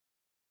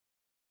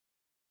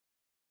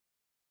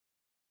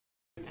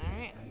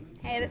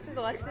Hey, this is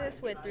Alexis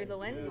with Through the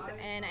Lens,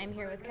 and I'm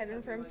here with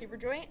Kevin from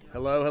Superjoint.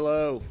 Hello,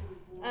 hello.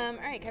 All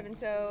right, Kevin,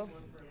 so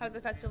how's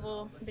the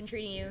festival been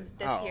treating you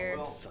this year?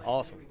 It's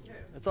awesome.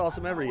 It's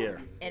awesome every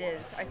year. It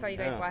is. I saw you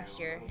guys last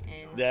year,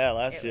 and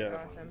last it year.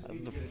 was awesome.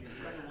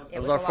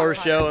 That was our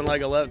first show in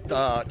like 11,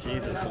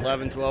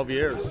 12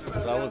 years.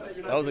 So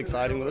that was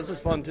exciting, but this was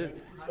fun too.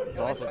 It's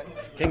awesome.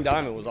 King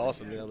Diamond was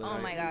awesome the other night.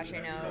 Oh my gosh, I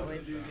know.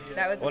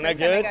 That was the Wasn't first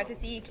that time I good? got to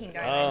see King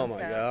Diamond. Oh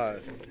my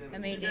god.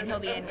 Amazing.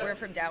 We're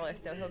from Dallas,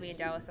 so he'll be in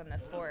Dallas on the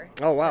 4th.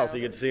 Oh wow, so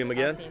you get to see him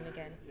again? I'll see him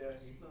again.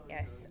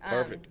 Yes.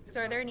 Perfect. So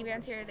are there any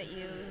bands here that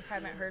you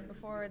haven't heard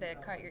before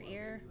that caught your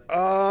ear?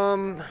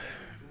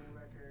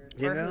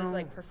 Whose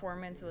like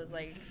performance was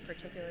like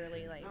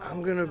particularly like?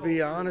 I'm gonna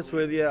be honest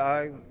with you.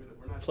 I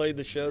played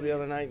the show the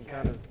other night and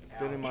kind of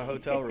been in my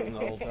hotel room the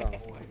whole time.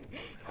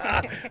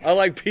 I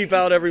like peep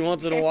out every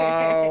once in a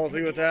while,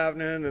 see what's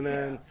happening, and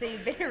then. So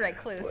you've been a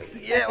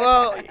recluse.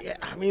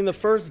 I mean, the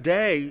first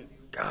day,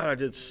 God, I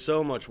did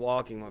so much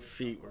walking. My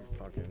feet were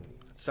fucking.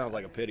 It sounds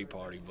like a pity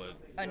party, but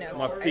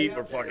my feet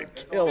were fucking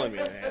killing me,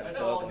 man.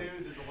 So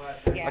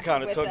I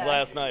kind of took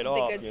last night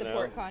off. The good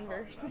support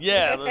Converse.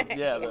 Yeah.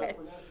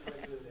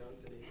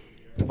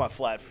 My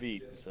flat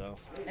feet. So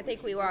I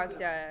think we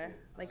walked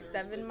like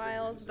 7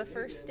 miles the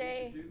first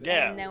day.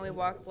 Yeah. And then we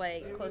walked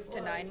like close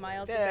to 9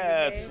 miles the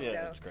yeah, second day.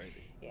 that's crazy.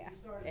 Yeah.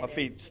 My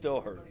feet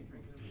still hurt.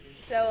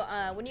 So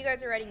when you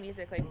guys are writing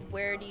music, like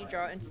where do you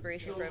draw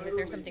inspiration from? Is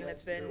there something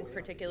that's been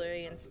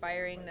particularly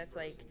inspiring that's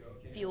like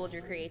fueled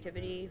your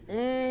creativity?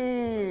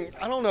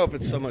 I don't know if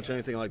it's so much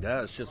anything like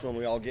that. It's just when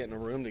we all get in a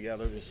room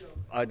together, just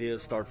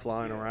ideas start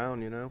flying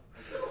around, you know.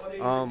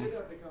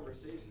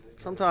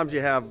 Sometimes you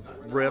have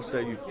riffs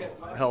that you've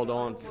held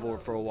on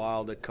for a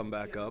while that come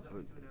back up.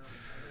 But,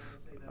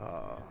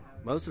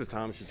 most of the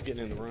time, it's just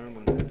getting in the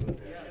room and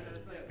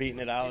beating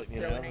it out,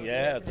 you know.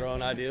 Yeah,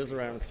 throwing ideas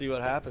around and see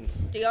what happens.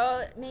 Do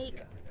y'all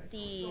make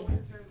the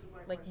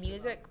like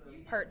music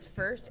parts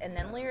first and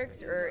then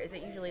lyrics, or is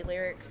it usually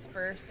lyrics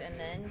first and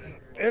then?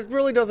 It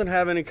really doesn't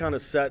have any kind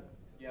of set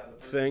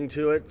thing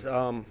to it.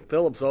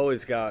 Philip's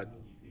always got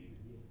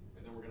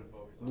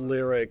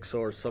lyrics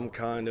or some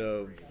kind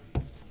of,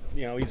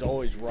 you know, he's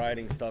always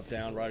writing stuff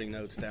down, writing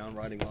notes down,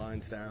 writing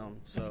lines down.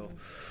 So,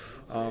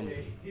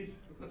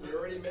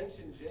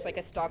 it's like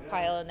a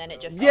stockpile, and then it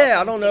just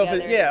I don't know if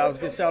it. Yeah, I was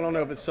gonna say I don't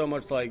know if it's so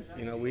much like,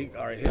 you know,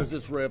 all right, here's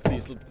this riff.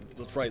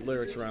 Let's write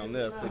lyrics around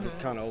this. They just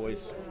kind of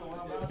always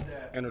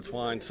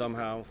intertwine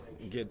somehow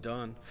and get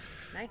done.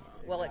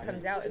 Nice. Well, it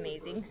comes out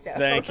amazing. So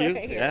thank you.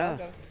 You're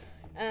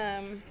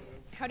welcome.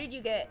 How did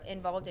you get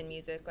involved in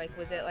music? Like,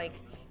 was it like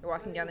you're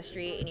walking down the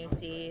street and you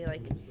see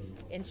like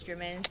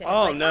instruments?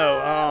 And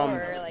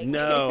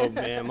No,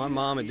 man. My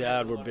mom and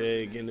dad were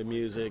big into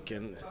music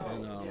and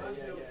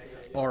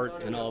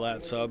art and all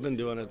that. So I've been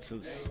doing it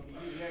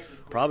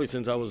probably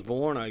since I was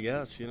born, I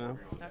guess. You know.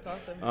 That's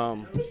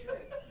awesome.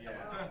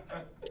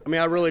 I mean,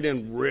 I really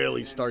didn't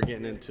really start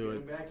getting into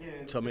it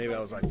until maybe I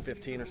was like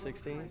 15 or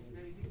 16.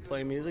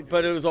 Playing music,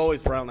 but it was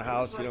always around the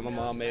house. You know, my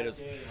mom made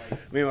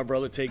me and my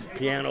brother take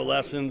piano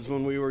lessons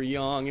when we were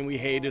young, and we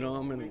hated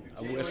them. And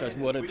I wish I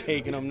would have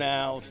taken them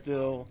now.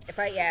 Still, if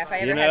I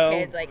ever have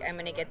kids, like I'm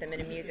gonna get them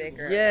into music.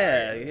 Or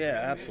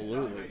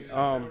absolutely.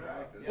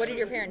 What did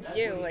your parents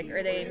do? Like,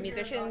 are they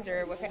musicians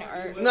or what kind of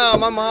art? No,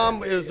 my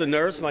mom is a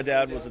nurse. My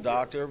dad was a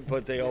doctor,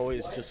 but they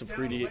always just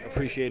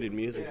appreciated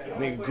music. I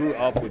mean, grew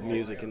up with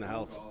music in the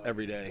house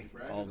every day,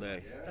 all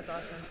day. That's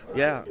awesome.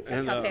 Yeah.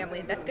 That's how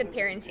family. That's good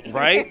parenting.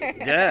 Right?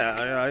 Yeah,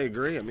 I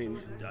agree. I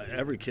mean,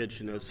 every kid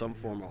should know some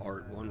form of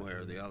art one way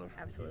or the other.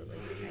 Absolutely.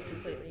 I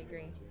completely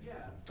agree.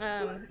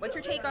 What's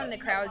your take on the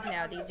crowds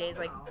now these days?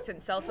 Like,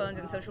 since cell phones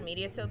and social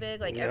media is so big,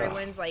 like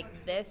everyone's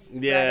like this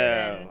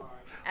rather than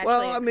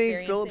actually I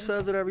mean, Philip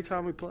says it every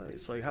time we play.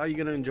 It's like, how are you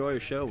going to enjoy a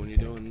show when you're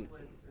doing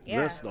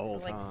this the whole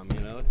time, you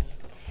know?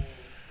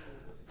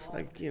 It's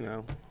like, you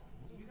know,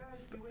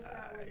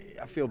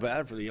 I feel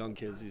bad for the young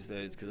kids these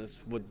days because that's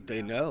what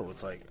they know.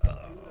 It's like,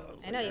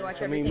 I know you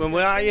watch everything.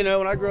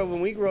 everything.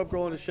 When we grew up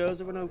going to shows,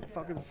 there were no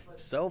fucking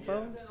cell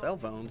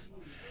phones.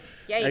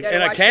 Yeah, you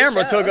and a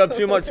camera took up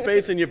too much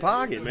space in your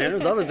pocket, man.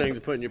 There's other things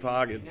to put in your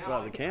pocket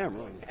besides the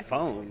camera, the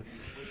phone.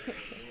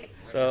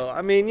 So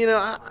I mean,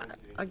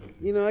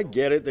 I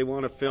get it. They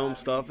want to film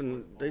stuff,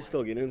 and they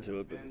still get into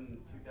it. But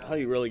how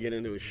do you really get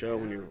into a show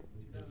when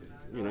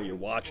you're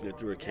watching it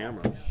through a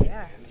camera?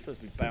 Yeah. You're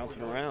supposed to be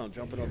bouncing around,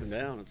 jumping up and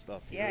down and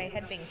stuff. Yeah, I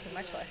headbanged too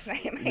much last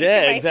night.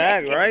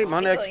 Exactly, right? My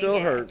neck still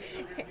hurts.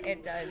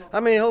 It does. I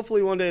mean,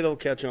 hopefully one day they'll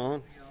catch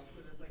on.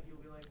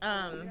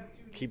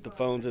 Keep the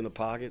phones in the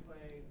pocket.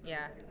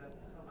 Yeah.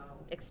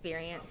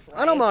 Experience life.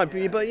 I don't mind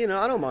people, but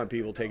I don't mind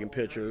people taking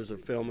pictures or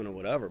filming or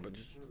whatever, but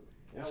just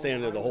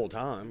standing there the whole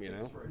time,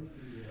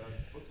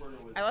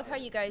 I love how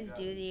you guys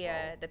do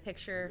the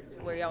picture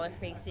where y'all are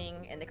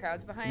facing and the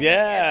crowd's behind.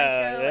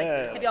 Yeah, every show.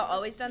 yeah. Like, have y'all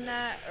always done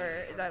that,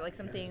 or is that like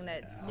something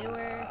that's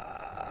newer?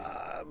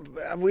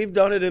 We've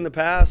done it in the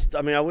past.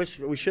 I mean, I wish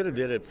we should have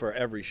did it for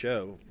every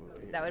show.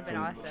 That would have been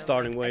awesome.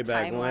 Starting way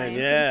back when. Timeline.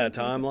 Yeah,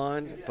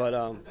 timeline. But,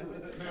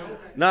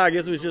 no, I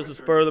guess it was just a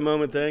spur of the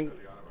moment thing.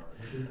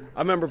 I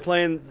remember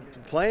playing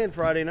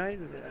Friday night.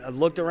 I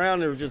looked around,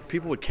 there were just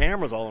people with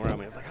cameras all around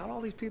me. I was like, how do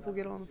all these people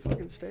get on the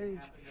fucking stage?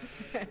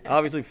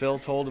 Obviously, Phil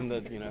told them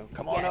that,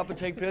 come on up and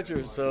take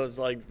pictures. So it's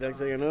like, next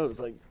thing you know, it's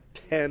like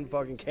 10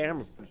 fucking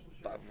cameras.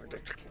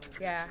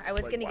 Yeah, I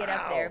was going to get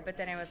up there, but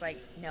then I was like,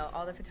 no,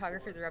 all the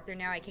photographers are up there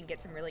now. I can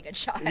get some really good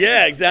shots.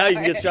 Yeah, exactly.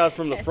 You can get shots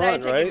from the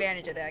front, so I right? took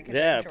advantage of that.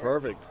 Yeah,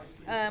 perfect.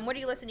 What are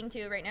you listening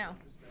to right now?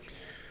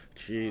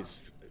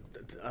 Jeez.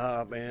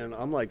 Man,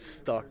 I'm like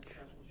stuck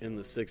in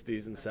the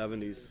 60s and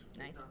 70s.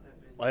 Nice.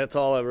 That's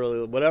all I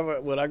really,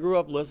 what I grew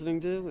up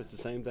listening to is the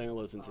same thing I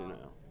listen to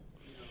now.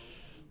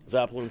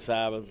 Zeppelin,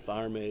 Sabbath,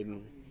 Iron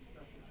Maiden,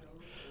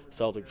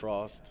 Celtic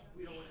Frost.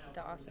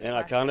 The awesome and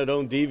I kind of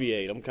don't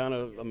deviate.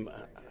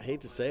 I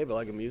hate to say it, but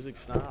like a music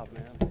snob,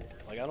 man.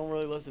 Like I don't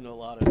really listen to a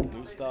lot of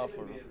new stuff.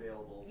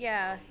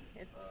 Yeah,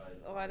 it's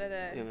a lot of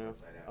the...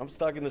 I'm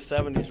stuck in the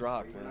 70s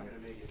rock, man.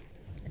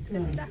 It's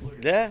good stuff.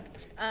 Yeah.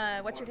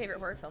 What's your favorite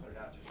horror film?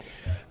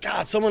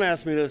 God, someone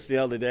asked me this the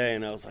other day,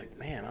 and I was like,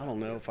 man, I don't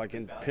know if I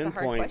can pinpoint. It's a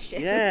hard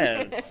question.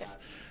 Yeah.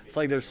 It's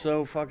like there's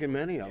so fucking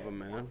many of them,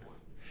 man.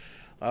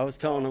 I was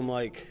telling them,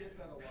 like,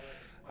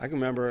 I can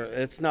remember,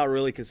 it's not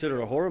really considered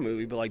a horror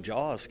movie, but like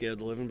Jaws scared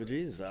the living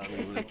bejesus out of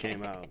me when it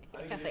came out.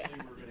 Yeah.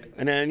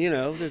 And then,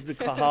 there's the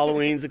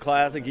Halloween's a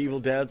classic, Evil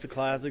Dead's a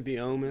classic, The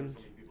Omen.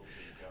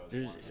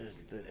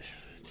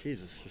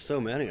 Jesus, there's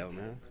so many of them,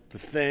 man. The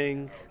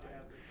Thing.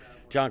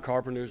 John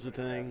Carpenter's The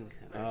Thing.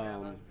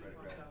 Are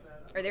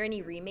there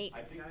any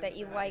remakes that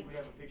you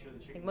liked?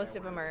 Like most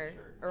of them are,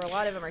 or a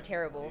lot of them are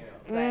terrible.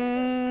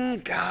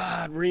 But...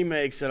 God,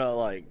 remakes that I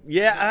like.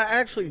 Yeah, I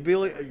actually,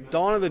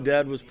 Dawn of the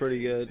Dead was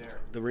pretty good.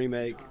 The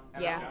remake.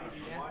 Yeah.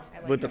 I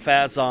like with the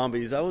fat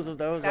zombies. That was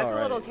That's all a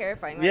right. little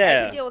terrifying. Like, yeah.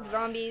 I could deal with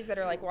zombies that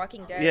are like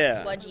Walking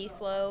Dead, sludgy,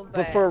 slow.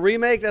 But for a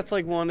remake, that's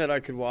like one that I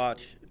could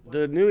watch.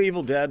 The new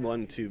Evil Dead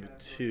wasn't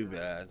too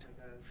bad.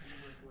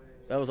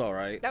 That was all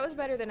right. That was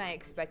better than I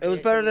expected. It was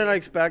better than I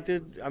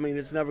expected. I mean,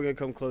 it's never going to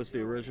come close to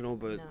the original,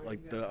 but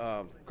like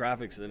the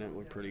graphics in it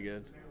were pretty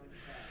good.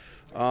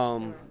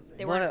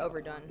 They weren't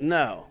overdone.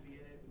 No,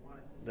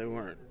 they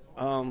weren't.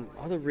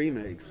 Other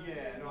remakes.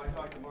 Yeah, no, I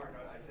talked to Mark.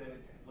 I said,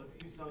 let's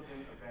do something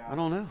about... I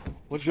don't know.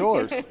 What's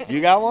yours?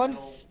 You got one?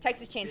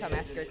 Texas Chainsaw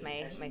Massacre is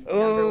my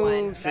number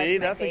one. See,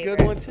 that's a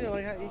good one too.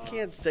 Like, you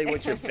can't say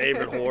what's your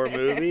favorite horror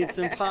movie. It's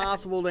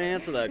impossible to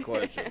answer that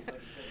question.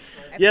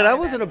 Yeah, that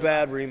wasn't a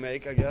bad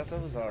remake. I guess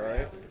that was all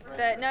right.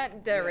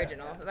 Not the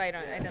original. I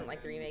didn't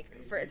like the remake.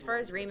 As far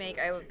as remake,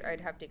 I'd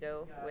have to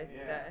go with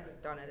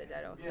Dawn of the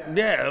Dead also.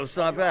 Yeah, it was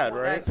not bad,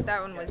 right?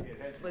 That one was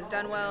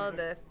done well.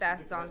 The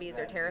fast zombies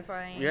are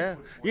terrifying. Yeah.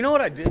 You know what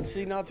I did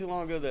see not too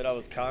long ago that I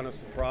was kind of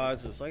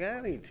surprised? It's like,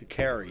 I think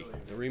Carrie,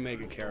 the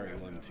remake of Carrie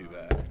wasn't too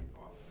bad.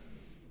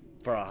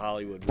 For a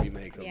Hollywood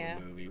remake of a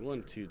movie. It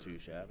wasn't too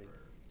shabby.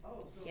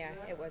 Yeah,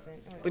 it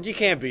wasn't. But you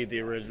can't beat the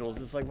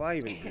originals. It's like, why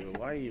even do it?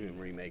 Why are you even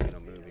remaking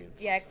a movie?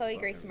 Yeah, Chloe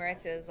Grace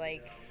Moretz is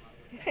like...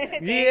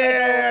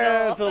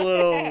 yeah, it's a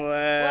little... cheesy.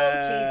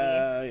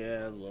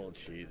 Yeah, a little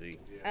cheesy.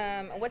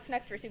 What's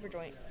next for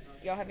Superjoint?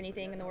 Y'all have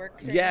anything in the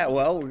works? Yeah,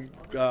 well, we're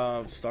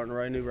starting to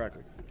write a new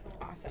record.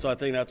 Awesome. So I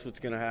think that's what's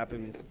going to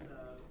happen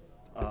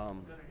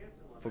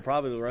for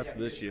probably the rest of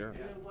this year.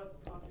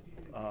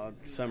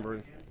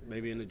 December,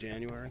 maybe into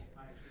January.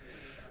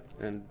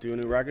 And do a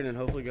new record and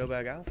hopefully go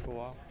back out for a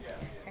while.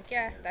 Heck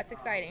yeah, that's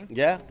exciting.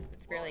 Yeah.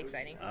 It's really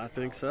exciting. I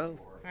think so.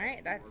 All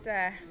right, that's... Is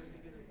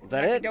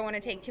that I it? don't want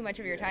to take too much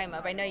of your time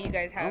up. I know you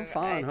guys have... I'm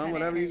fine, huh?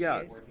 Whatever you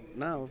got.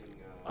 No,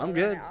 I'm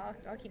good.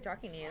 I'll keep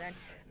talking to you then.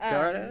 Go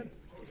right ahead.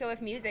 So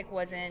if music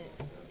wasn't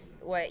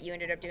what you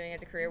ended up doing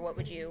as a career, what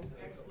would you...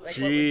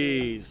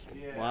 Jeez.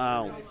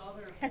 Wow.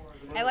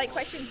 I like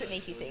questions that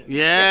make you think.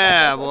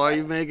 Yeah, boy,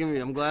 you're making me...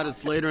 I'm glad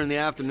it's later in the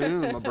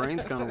afternoon. My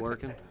brain's kind of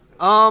working.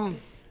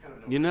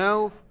 You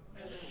know,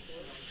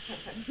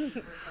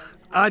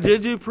 I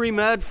did do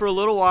pre-med for a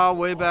little while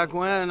way back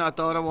when. I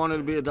thought I wanted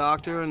to be a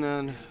doctor, and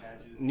then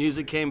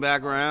music came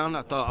back around.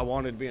 I thought I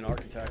wanted to be an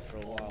architect for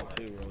a while,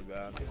 too, really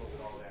bad.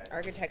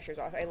 Architecture's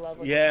awesome. I love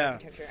looking at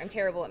architecture. I'm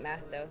terrible at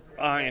math, though.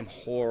 I am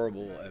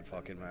horrible at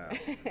fucking math.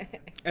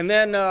 And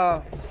then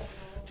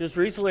just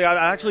recently,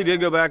 I actually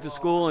did go back to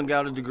school and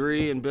got a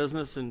degree in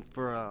business and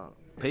for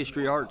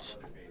pastry arts.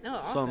 Oh,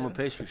 awesome. So I'm a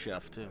pastry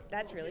chef, too.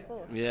 That's really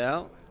cool.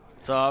 Yeah.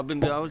 So I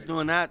was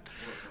doing that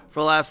for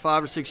the last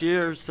 5 or 6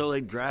 years till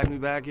they dragged me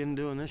back in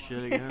doing this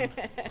shit again.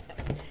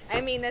 I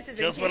mean, this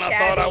isn't just too when shabby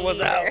I thought I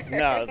was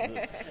either. out.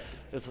 No,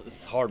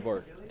 it's hard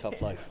work,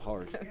 tough life,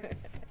 hard.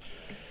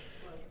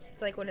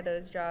 It's like one of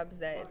those jobs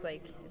that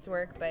it's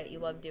work, but you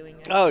love doing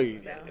it. Oh,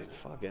 so.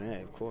 fucking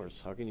A, of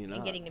course. How can you not?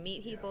 And getting to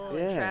meet people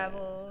and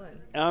travel.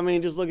 I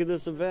mean, just look at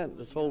this event,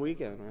 this whole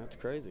weekend. That's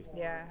crazy.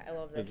 Yeah, I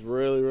love this. It's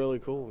really, really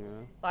cool, you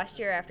know. Last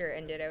year after it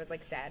ended, I was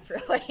like sad for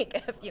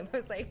like a few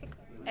months. Like,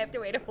 I have to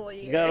wait a whole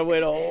year. You gotta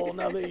wait a whole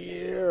another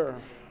year.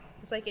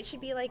 It's like it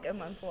should be like a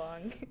month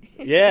long.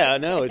 Yeah, I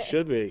know it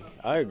should be.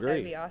 I agree.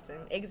 That'd be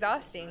awesome.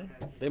 Exhausting.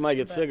 They might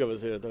get sick of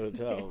us here at the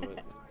hotel.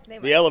 But.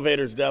 The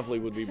elevators definitely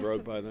would be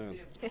broke by then.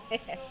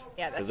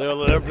 Yeah, that's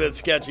they're a bit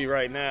sketchy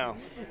right now.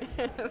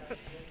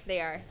 They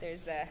are.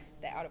 There's the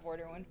out of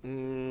order one.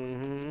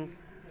 Mm-hmm.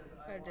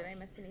 Oh, did I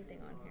miss anything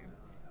on here?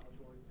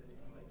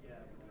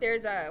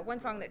 There's one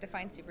song that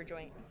defines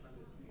Superjoint.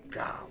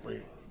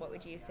 Golly. What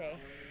would you say?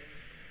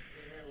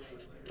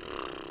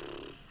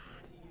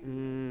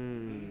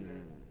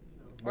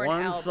 Or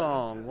One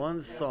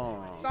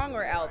song. Song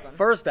or album?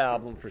 First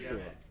album for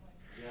sure.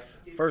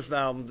 First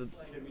album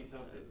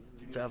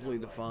definitely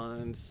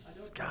defines.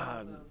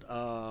 God.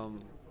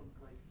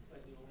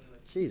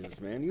 Jesus,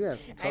 man, you ask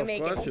some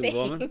tough questions,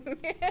 woman.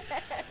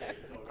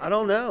 I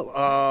don't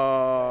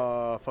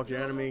know. Fuck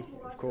Your Enemy,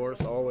 of course,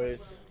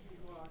 always.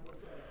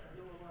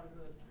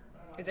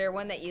 Is there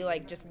one that you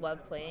like just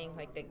love playing?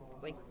 Like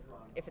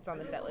if it's on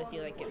the set list,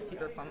 you like get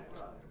super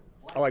pumped.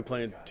 I like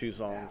playing 2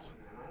 songs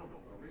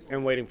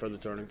and Waiting for the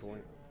Turning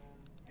Point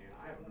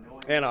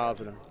and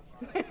Ozzy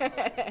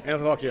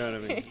and Fuck Your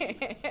Enemy. You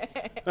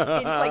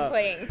just like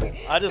playing.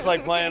 I just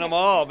like playing them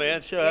all,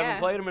 man. Sure, I Yeah. haven't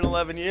played them in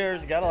 11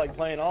 years. You gotta like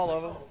playing all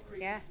of them.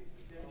 Yeah,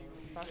 it's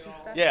awesome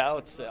stuff. Yeah, I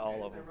would say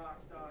all of them.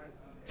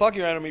 Fuck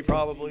Your Enemy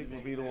probably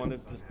would be the one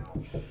that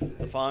just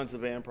defines the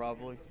band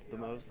probably the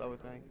most, I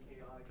would think,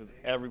 because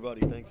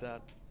everybody thinks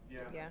that.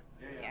 Yeah.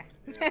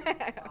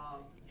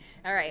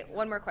 All right,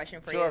 one more question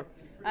for Sure.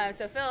 you.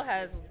 So Phil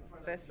has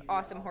this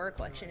awesome horror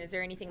collection. Is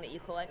there anything that you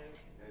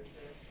collect?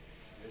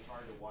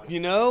 You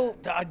know,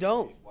 I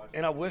don't,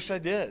 and I wish I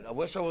did. I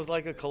wish I was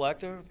like a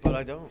collector, but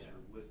I don't.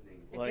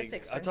 Like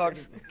gets I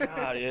expensive.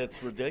 God,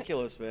 it's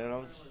ridiculous,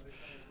 man.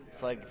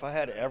 It's like if I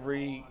had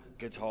every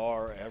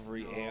guitar,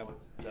 every amp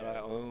that I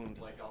owned,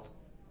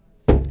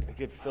 I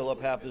could fill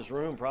up half this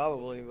room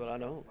probably, but I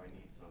don't.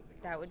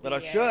 That would be. But I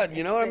should,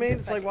 you know what I mean?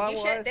 It's like why? You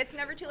should. It's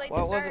never too late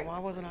to start. Why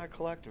wasn't I a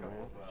collector, man?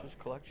 It's just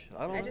collection.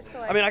 I don't know. just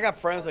collect I mean, I got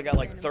friends that got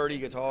like 30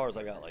 guitars.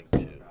 I got like 2,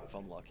 if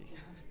I'm lucky.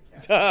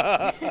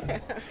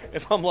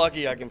 If I'm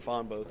lucky, I can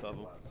find both of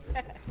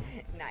them.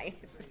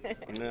 Nice.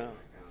 Yeah.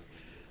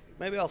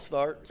 Maybe I'll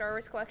start. Star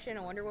Wars collection,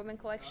 a Wonder Woman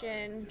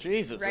collection.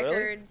 Jesus, really?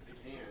 records.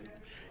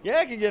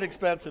 Yeah, it can get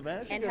expensive,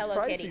 man. It can And get Hello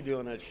pricey Kitty.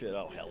 doing that shit.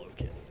 Oh, Hello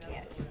Kitty.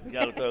 Yes. You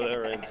got to throw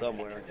that in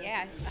somewhere.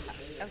 Yeah,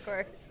 of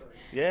course.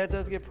 Yeah, it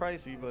does get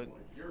pricey, but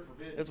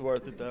it's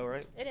worth it though,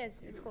 right? It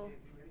is. It's cool.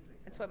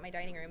 That's what my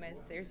dining room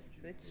is.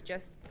 It's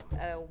just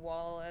a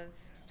wall of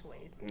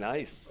toys.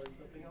 Nice.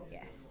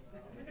 Yes.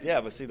 Yeah,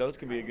 but see, those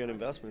can be a good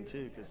investment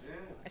too, because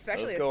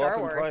Especially with Star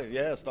Wars. Price.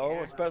 Yeah, Star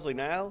Wars, especially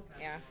now.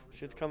 Yeah.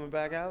 Shit's coming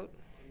back out.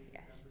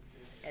 Yes.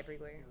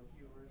 Everywhere.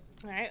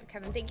 All right,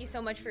 Kevin, thank you so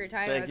much for your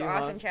time. Thank It was you,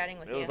 awesome hon. chatting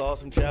with you. It was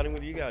awesome chatting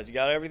with you guys. You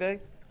got everything?